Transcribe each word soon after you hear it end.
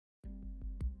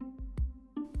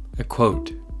A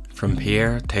quote from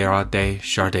Pierre Teilhard de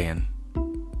Chardin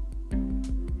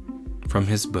from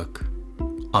his book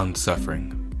On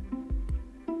Suffering.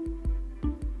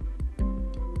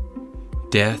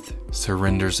 Death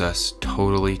surrenders us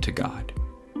totally to God.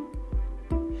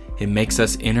 It makes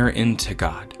us enter into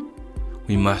God.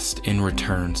 We must in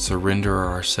return surrender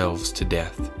ourselves to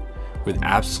death with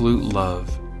absolute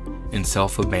love and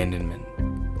self-abandonment,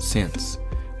 since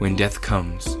when death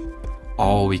comes,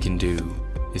 all we can do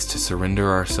is to surrender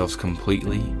ourselves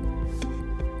completely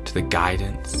to the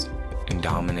guidance and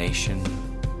domination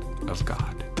of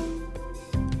God.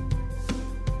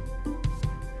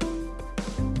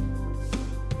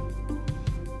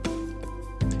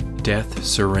 Death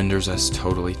surrenders us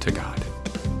totally to God.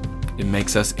 It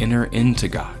makes us enter into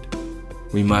God.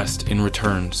 We must, in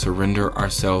return, surrender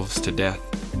ourselves to death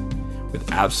with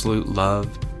absolute love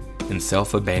and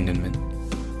self-abandonment,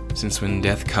 since when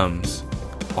death comes,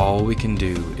 all we can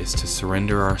do is to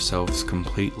surrender ourselves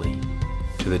completely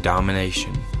to the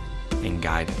domination and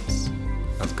guidance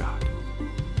of God.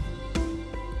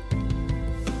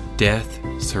 Death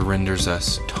surrenders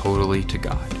us totally to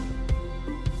God.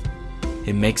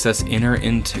 It makes us enter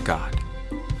into God.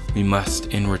 We must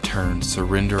in return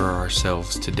surrender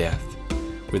ourselves to death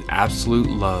with absolute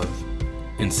love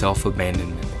and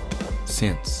self-abandonment,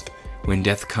 since when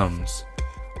death comes,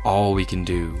 all we can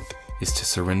do is to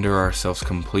surrender ourselves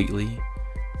completely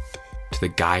to the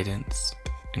guidance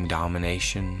and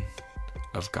domination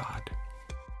of God.